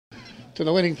to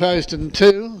the winning post and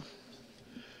 2.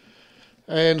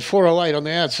 And 408 on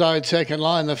the outside second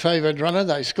line, the favoured runner.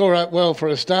 They score up well for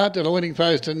a start to the winning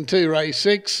post and 2, race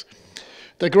 6.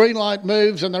 The green light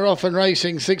moves and they're off and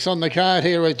racing. 6 on the card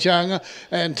here at Chung.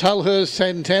 And Tulhurst,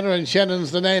 Santana and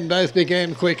Shannon's the Man both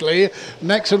began quickly.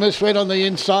 Maximus Red on the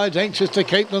inside, anxious to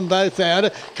keep them both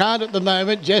out. Can't at the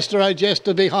moment. Jester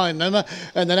O'Jester behind them.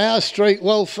 And then Our Street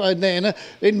Wolf, and then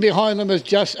in behind them is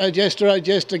just Jester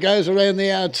O'Jester goes around the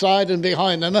outside and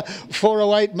behind them.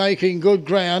 408 making good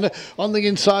ground. On the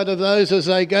inside of those as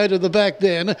they go to the back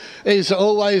then is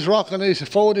Always Rockin', who's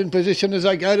forward in position as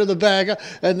they go to the back.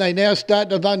 And they now start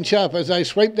to bunch up as they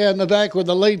sweep down the back with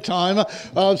the lead time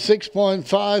of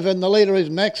 6.5, and the leader is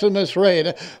Maximus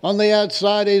Red. On the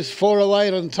outside is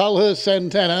 408 and Tulhurst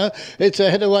Santana. It's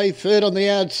a headaway third on the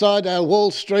outside.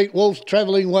 Wall Street Wolf's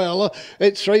travelling well.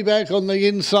 It's 3 back on the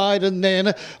inside, and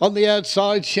then on the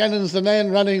outside Shannon's the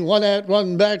Man running 1 out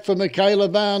 1 back for Michaela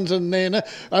Barnes, and then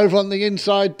over on the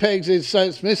inside pegs is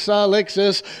Smith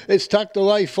Alexis. It's tucked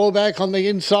away 4 back on the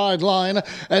inside line,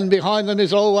 and behind them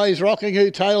is Always Rocking, who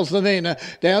tails them in.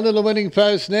 Down to the winning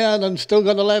post now, and still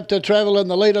got a lap to travel, and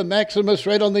the leader Maximus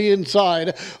Red on the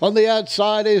inside. On the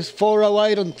outside is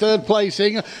 408, and third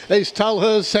placing is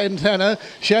Tulhurst Santana.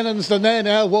 Shannon's the Man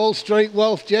now, Wall Street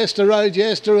Wolf, Jester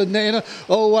O'Jester, and then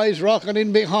Always Rocking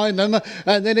in behind them.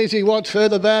 And then Izzy Watt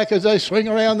further back as they swing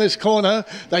around this corner.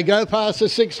 They go past the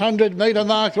 600 metre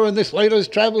marker, and this leader's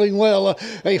travelling well.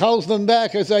 He holds them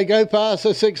back as they go past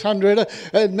the 600,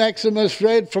 and Maximus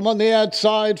Red from on the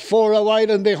outside,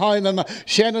 408, and behind them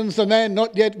Shannon's the Man,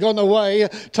 not yet gone away.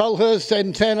 Tulhurst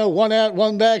Santana, 1 out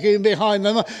 1 back in behind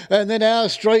them, and then Our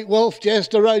Street Wolf,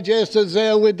 Jester O'Jester's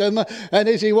there with them, and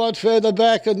Izzy Watt further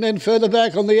back, and then further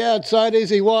back on the outside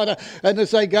Izzy Watt. And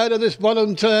as they go to this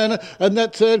bottom turn and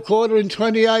that third quarter in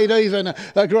 28 even,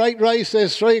 a great race.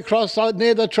 There's 3 across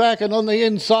near the track, and on the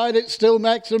inside it's still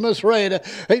Maximus Red.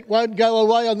 It won't go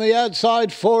away on the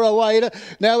outside, 408.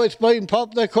 Now it's been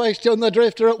popped the question. The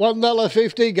Drifter at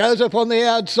 $1.50 goes up on the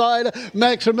outside.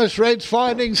 Maximus Red's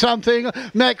finding something.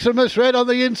 Maximus Red on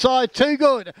the inside, too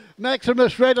good.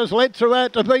 Maximus Red has led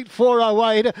throughout to beat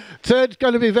 408. Third's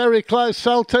going to be very close.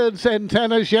 Sultan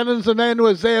Santana, Shannon's the Man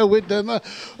was there with them.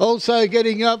 Also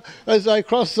getting up as they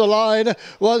crossed the line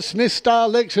was Smith Star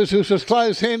Lexus, who was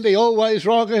close handy. Always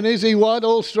Rockin', Izzy Watt,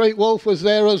 All Street Wolf was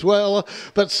there as well.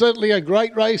 But certainly a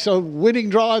great race, a winning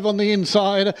drive on the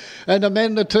inside. And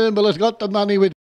Amanda Turnbull has got the money with